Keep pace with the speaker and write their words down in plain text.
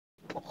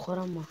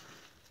خرمة.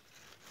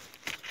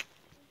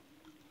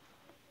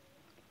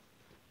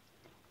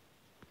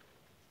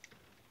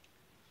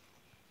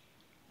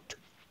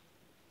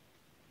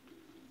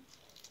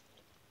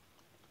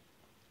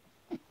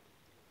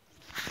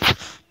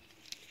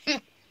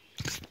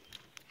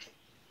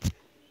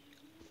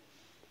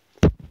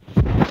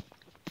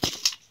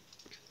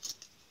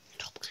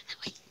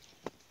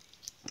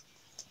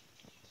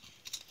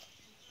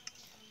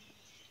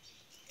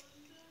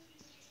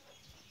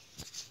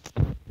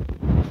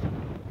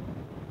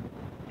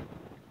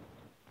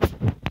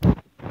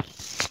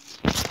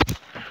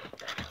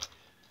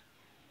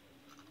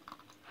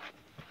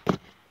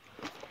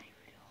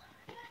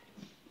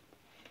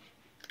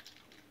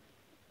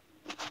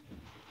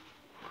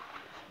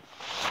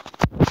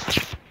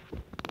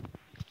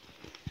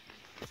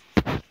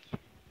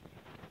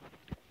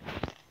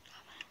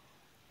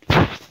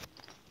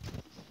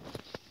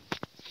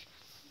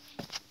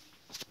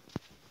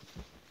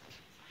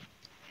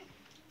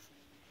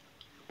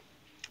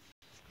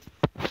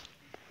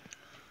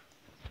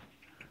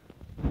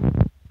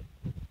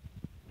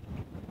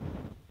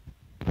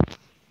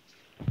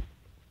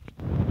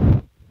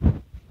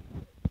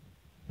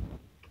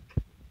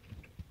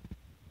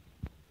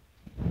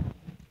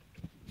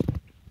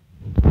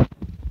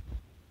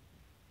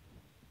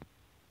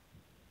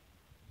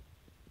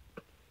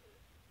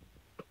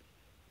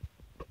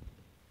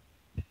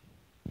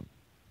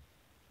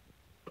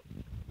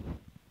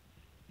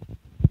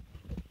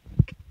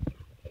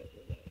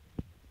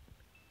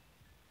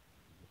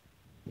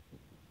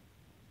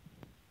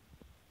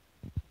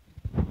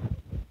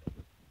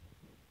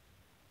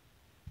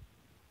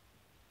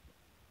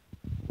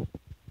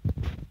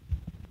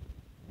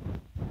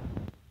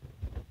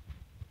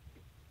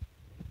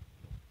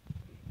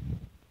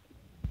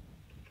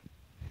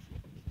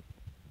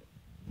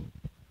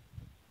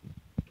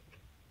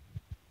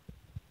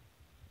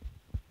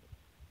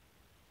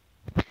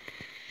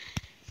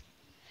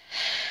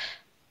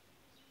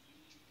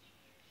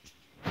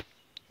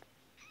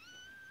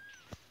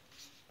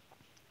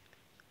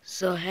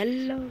 So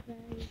hello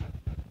guys,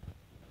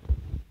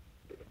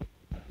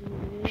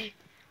 today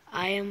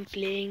I am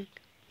playing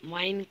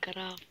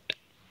Minecraft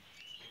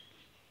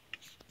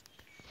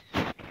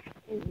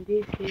and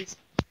this is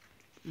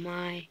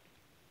my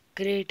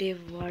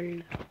creative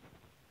world.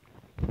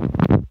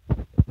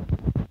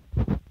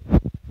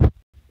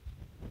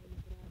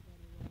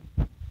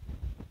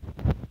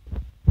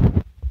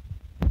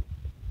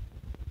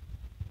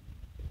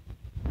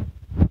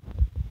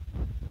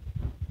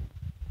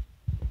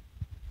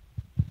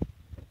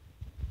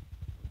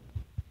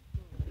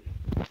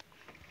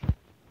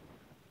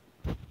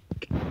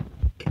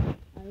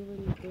 I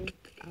will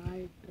take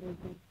all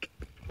treasure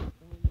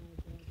from my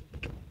brother.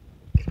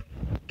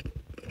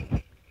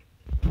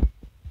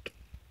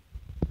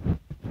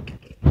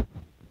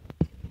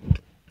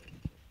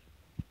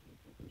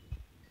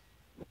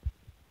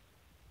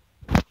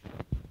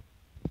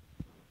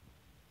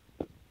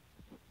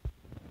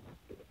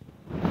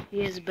 He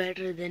is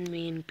better than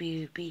me in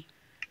PvP.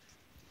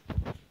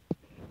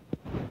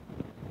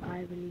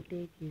 I will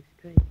take his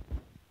treasure.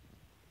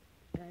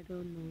 I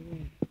don't know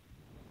where.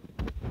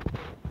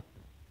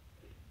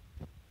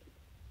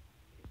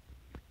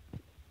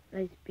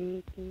 I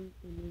speaking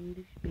in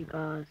English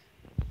because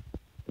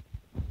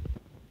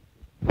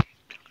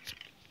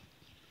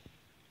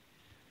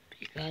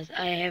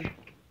I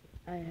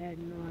had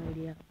no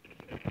idea.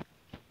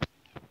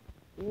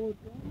 Oh,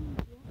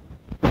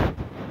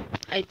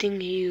 I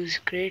think he is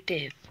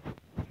creative.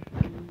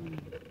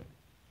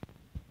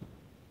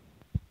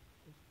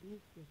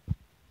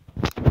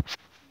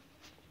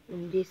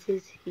 And this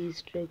is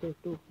his treasure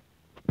too.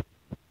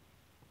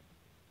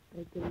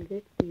 I can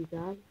get these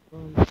all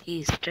from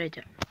his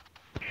treasure.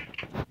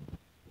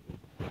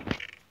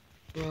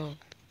 Wow.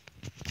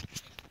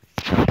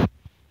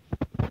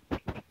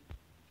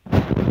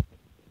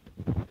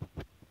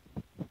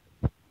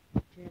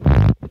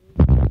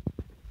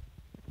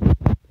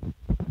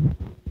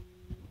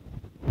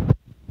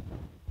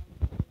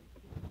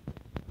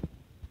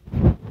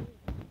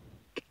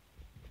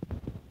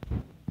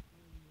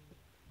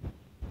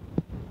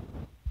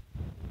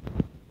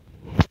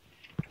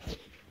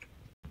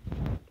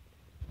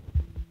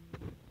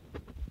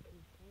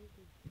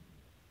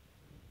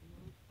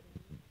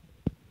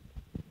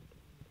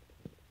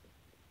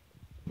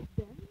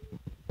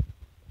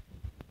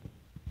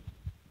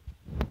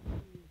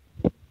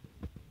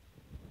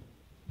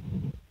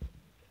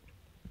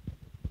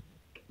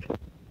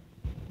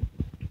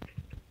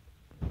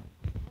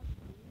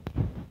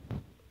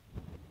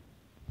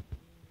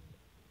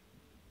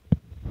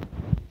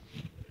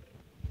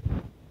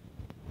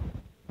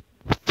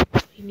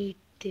 We need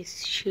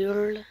this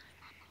shield.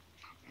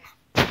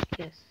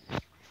 Yes.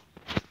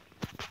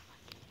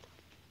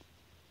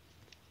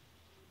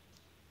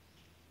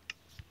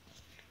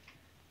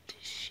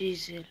 This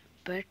is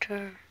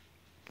better.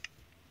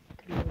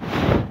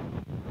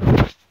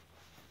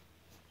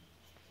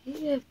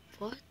 Yeah,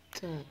 what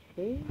the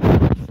hell?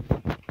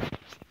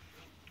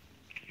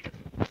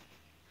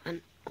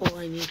 And oh,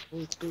 I need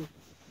food too.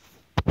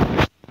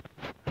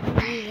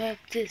 we have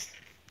this.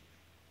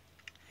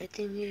 I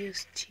think he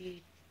is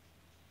cheat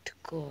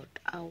code.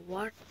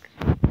 What?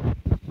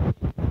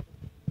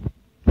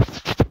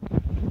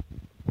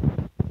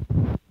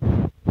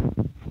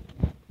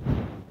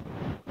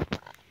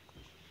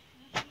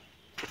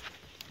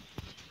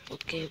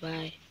 Okay,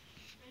 bye.